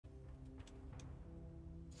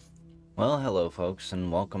Well, hello folks,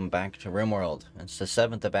 and welcome back to Rimworld. It's the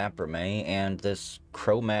 7th of April, and this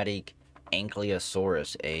chromatic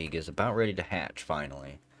ankylosaurus egg is about ready to hatch,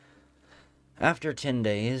 finally. After 10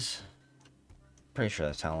 days, pretty sure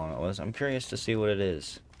that's how long it was, I'm curious to see what it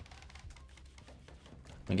is.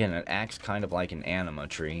 Again, it acts kind of like an anima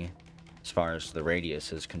tree, as far as the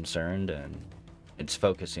radius is concerned, and its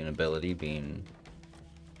focusing ability being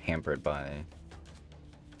hampered by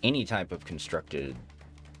any type of constructed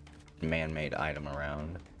man-made item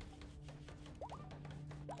around.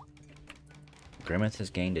 Grimmeth has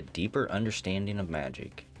gained a deeper understanding of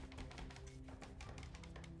magic.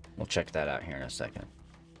 We'll check that out here in a second.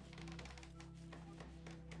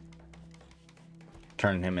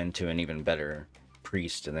 Turning him into an even better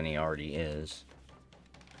priest than he already is.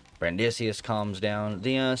 Brandisius calms down.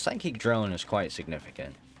 The psychic drone is quite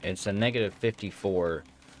significant. It's a negative 54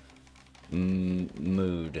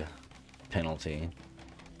 mood penalty.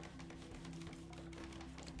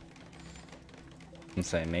 And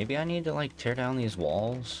say, maybe I need to like tear down these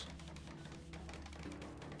walls.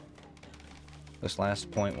 This last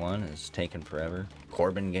point one is taking forever.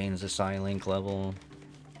 Corbin gains a Psylink level.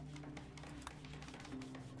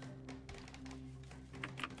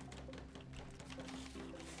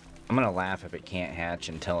 I'm gonna laugh if it can't hatch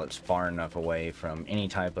until it's far enough away from any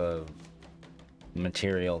type of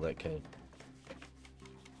material that could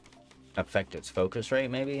affect its focus rate,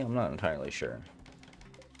 maybe? I'm not entirely sure.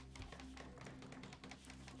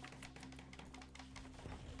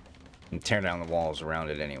 And tear down the walls around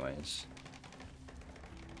it anyways.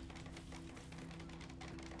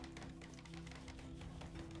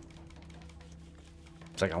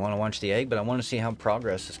 It's like I want to watch the egg, but I want to see how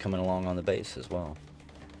progress is coming along on the base as well.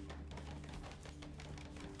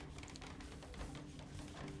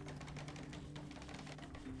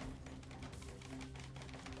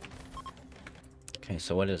 Okay,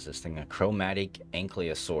 so what is this thing? A chromatic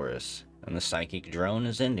ankylosaurus. And the psychic drone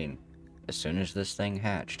is ending as soon as this thing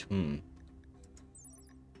hatched.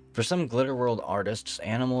 For some Glitterworld artists,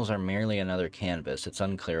 animals are merely another canvas. It's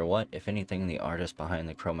unclear what, if anything, the artist behind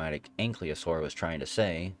the chromatic ankylosaur was trying to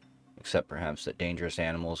say, except perhaps that dangerous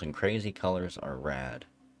animals and crazy colors are rad.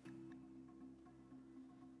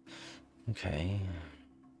 Okay.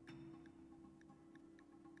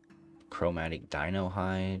 Chromatic dino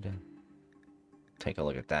hide. Take a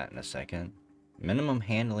look at that in a second. Minimum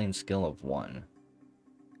handling skill of 1.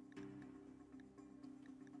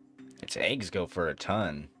 Its eggs go for a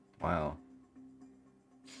ton. Wow.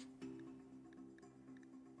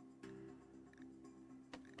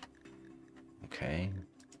 Okay.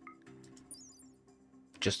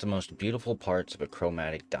 Just the most beautiful parts of a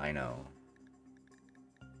chromatic dino.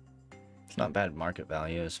 It's not bad market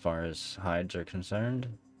value as far as hides are concerned.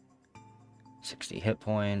 60 hit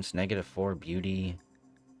points, negative 4 beauty.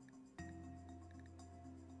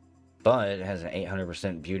 But it has an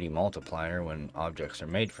 800% beauty multiplier when objects are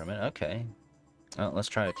made from it. Okay. Well, let's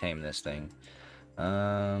try to tame this thing.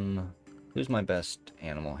 Who's my best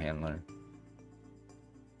animal handler?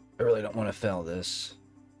 I really don't want to fail this.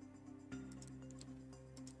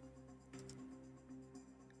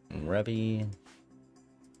 Revy.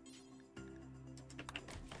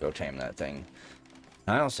 Go tame that thing.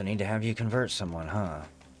 I also need to have you convert someone, huh?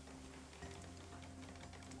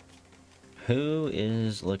 Who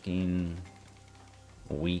is looking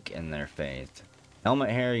weak in their faith? Helmet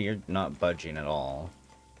hair, you're not budging at all.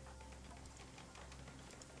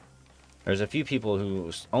 There's a few people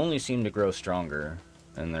who only seem to grow stronger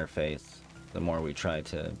in their faith the more we try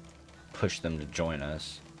to push them to join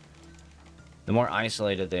us. The more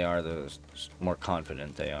isolated they are, the more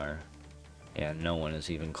confident they are. Yeah, no one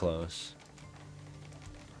is even close.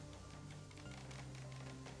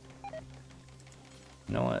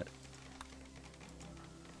 You know what?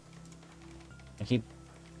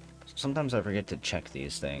 Sometimes I forget to check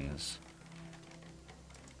these things.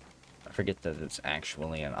 I forget that it's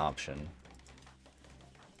actually an option.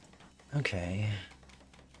 Okay.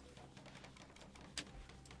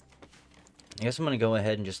 I guess I'm going to go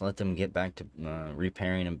ahead and just let them get back to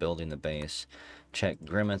repairing and building the base. Check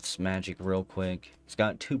Grimmeth's magic real quick. It's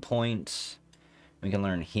got 2 points. We can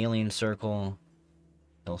learn Healing Circle.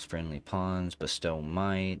 Heals friendly pawns. Bestow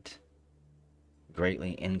Might.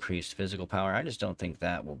 Greatly increased physical power. I just don't think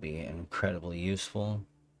that will be incredibly useful.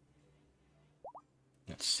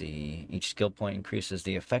 Let's see. Each skill point increases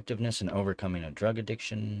the effectiveness in overcoming a drug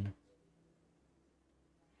addiction,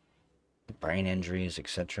 brain injuries,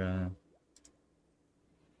 etc.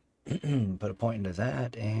 Put a point into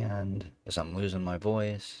that, and as I'm losing my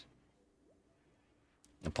voice,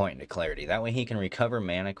 a point into clarity. That way he can recover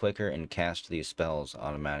mana quicker and cast these spells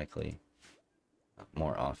automatically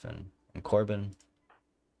more often. And Corbin,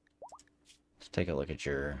 let's take a look at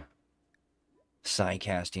your psi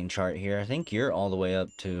casting chart here. I think you're all the way up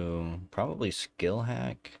to probably skill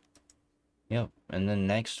hack. Yep. And then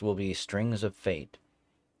next will be Strings of Fate.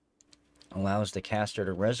 Allows the caster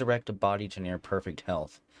to resurrect a body to near perfect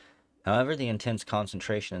health. However, the intense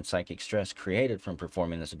concentration and psychic stress created from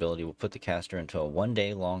performing this ability will put the caster into a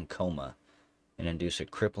 1-day-long coma and induce a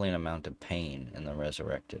crippling amount of pain in the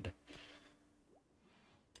resurrected.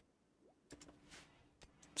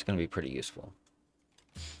 It's going to be pretty useful.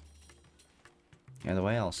 Either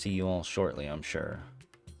way, I'll see you all shortly, I'm sure.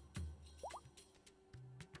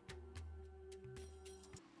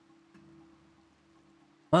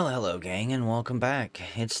 Well, hello gang, and welcome back.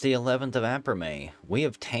 It's the 11th of April. We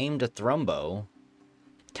have tamed a Thrumbo.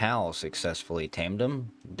 Tal successfully tamed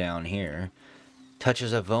him down here.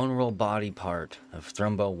 Touches a vulnerable body part of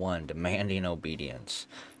Thrumbo 1, demanding obedience.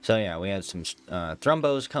 So yeah, we had some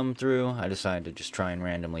Thrumbos come through. I decided to just try and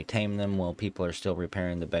randomly tame them while people are still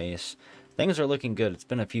repairing the base. Things are looking good. It's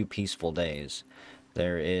been a few peaceful days.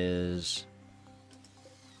 There is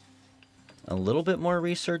a little bit more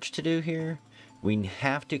research to do here. We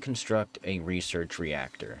have to construct a research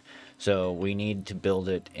reactor. So we need to build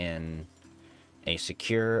it in a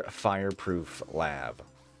secure, fireproof lab.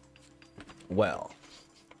 Well,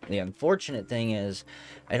 the unfortunate thing is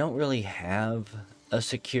I don't really have a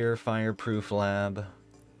secure, fireproof lab.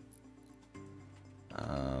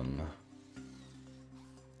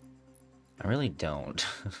 I really don't.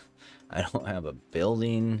 I don't have a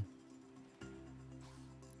building.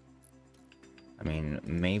 I mean,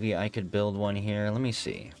 maybe I could build one here. Let me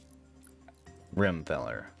see.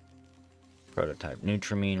 Rimfeller. Prototype.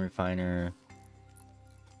 Nutramine refiner.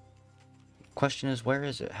 Question is, where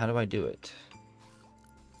is it? How do I do it?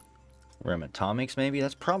 Rim atomics, maybe?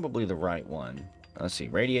 That's probably the right one. Let's see.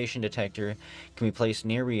 Radiation detector can be placed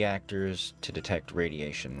near reactors to detect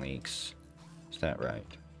radiation leaks. Is that right?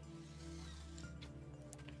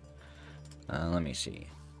 Let me see.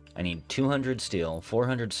 I need 200 steel,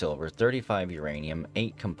 400 silver, 35 uranium,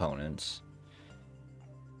 8 components.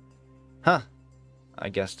 Huh. I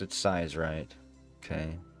guessed its size right.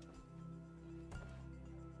 Okay.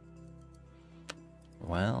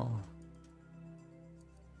 Well.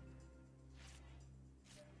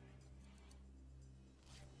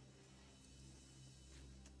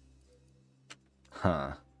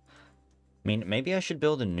 Huh. I mean, maybe I should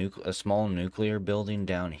build a small nuclear building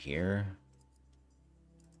down here.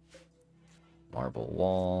 Marble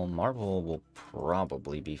wall. Marble will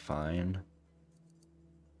probably be fine.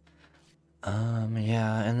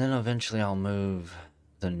 Yeah, and then eventually I'll move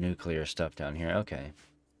the nuclear stuff down here. Okay.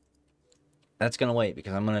 That's gonna wait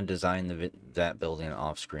because I'm gonna design that building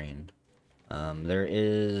off screen. There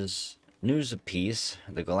is news of peace.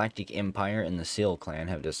 The Galactic Empire and the Seal Clan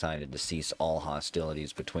have decided to cease all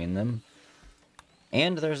hostilities between them.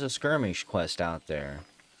 And there's a skirmish quest out there.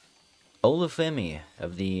 Olufemi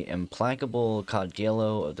of the implacable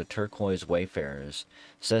Codgelo of the Turquoise Wayfarers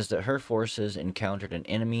says that her forces encountered an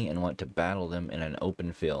enemy and want to battle them in an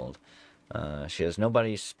open field. She has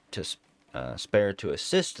nobody to spare to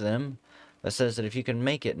assist them, but says that if you can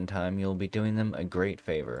make it in time, you'll be doing them a great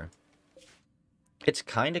favor. It's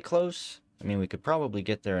kind of close. I mean, we could probably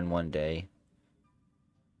get there in one day.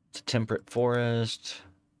 It's a temperate forest.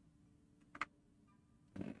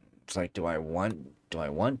 It's like, do I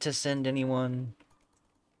want to send anyone?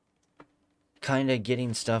 Kind of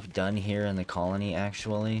getting stuff done here in the colony,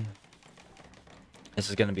 actually. This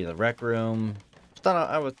is going to be the rec room.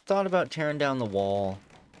 I thought about tearing down the wall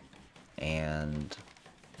and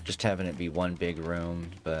just having it be one big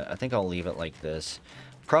room, but I think I'll leave it like this.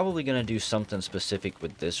 Probably going to do something specific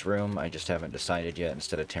with this room. I just haven't decided yet,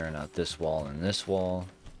 instead of tearing out this wall and this wall.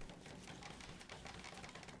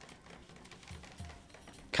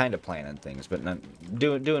 Kind of planning things, but not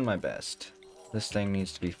doing my best. This thing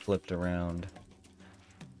needs to be flipped around.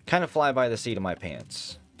 Kind of fly by the seat of my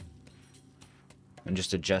pants. And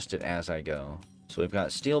just adjust it as I go. So we've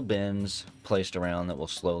got steel bins placed around that will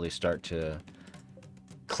slowly start to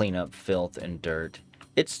clean up filth and dirt.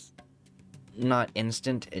 It's not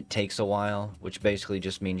instant, it takes a while, which basically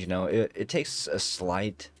just means, you know, it takes a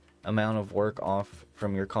slight amount of work off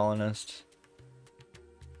from your colonists.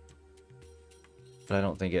 But I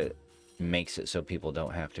don't think it makes it so people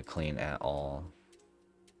don't have to clean at all.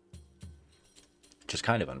 Which is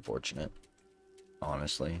kind of unfortunate,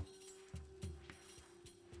 honestly.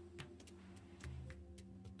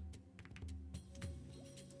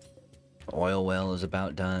 Oil well is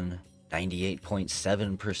about done.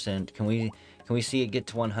 98.7%. Can we see it get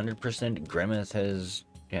to 100%? Grimmeth has...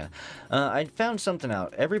 Yeah. I found something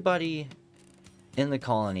out. Everybody in the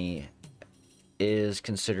colony is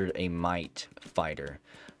considered a might fighter.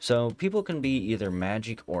 So people can be either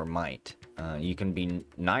magic or might. You can be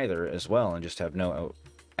neither as well and just have no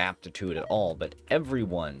aptitude at all, but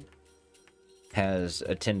everyone has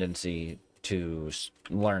a tendency to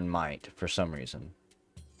learn might for some reason.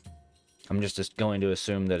 I'm just going to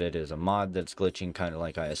assume that it is a mod that's glitching, kind of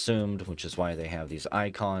like I assumed, which is why they have these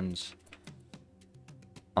icons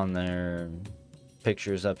on their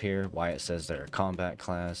pictures up here, why it says they're a combat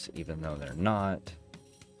class, even though they're not.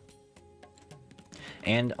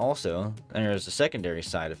 And also, there's a secondary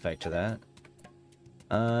side effect to that.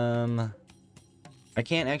 I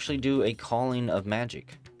can't actually do a calling of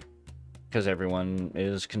magic, because everyone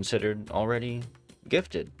is considered already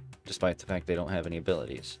gifted, despite the fact they don't have any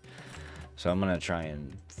abilities. So I'm going to try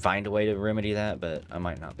and find a way to remedy that, but I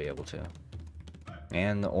might not be able to.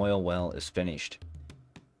 And the oil well is finished.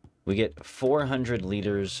 We get 400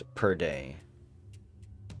 liters per day.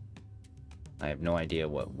 I have no idea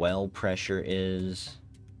what well pressure is.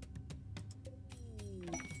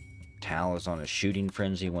 Tal is on a shooting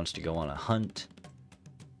frenzy, wants to go on a hunt.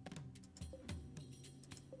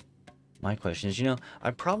 My question is, you know,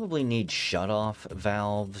 I probably need shut-off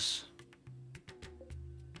valves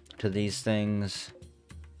to these things.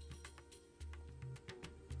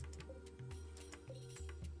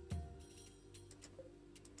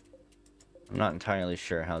 I'm not entirely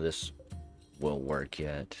sure how this will work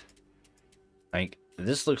yet. Like,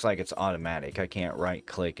 this looks like it's automatic. I can't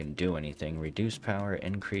right-click and do anything. Reduce power,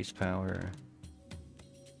 increase power.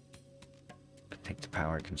 Take the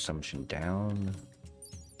power consumption down.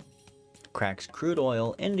 Cracks crude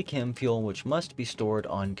oil into chem fuel, which must be stored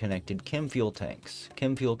on connected chem fuel tanks.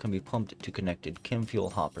 Chem fuel can be pumped to connected chem fuel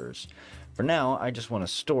hoppers. For now, I just want to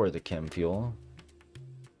store the chem fuel,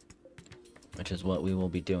 which is what we will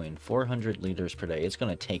be doing. 400 liters per day. It's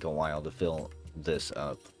going to take a while to fill this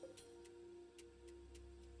up.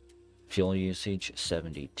 Fuel usage,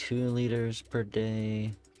 72 liters per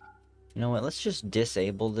day. You know what? Let's just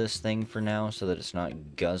disable this thing for now so that it's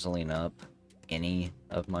not guzzling up any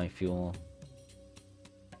of my fuel.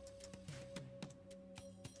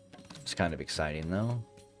 It's kind of exciting though.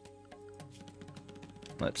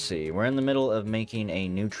 Let's see. We're in the middle of making a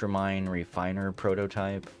Nutrimine refiner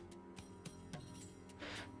prototype.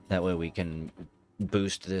 That way we can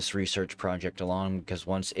boost this research project along, because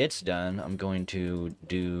once it's done, I'm going to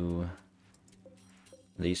do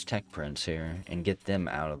these tech prints here and get them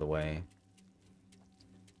out of the way.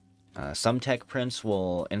 Some tech prints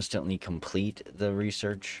will instantly complete the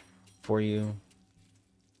research for you.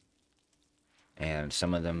 And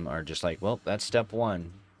some of them are just like, well, that's step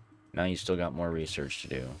one. Now you still got more research to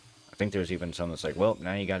do. I think there's even some that's like, well,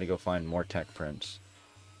 now you got to go find more tech prints.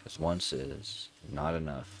 Because once is not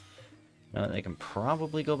enough. Now they can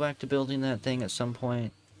probably go back to building that thing at some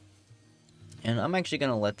point. And I'm actually going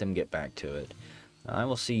to let them get back to it. I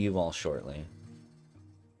will see you all shortly.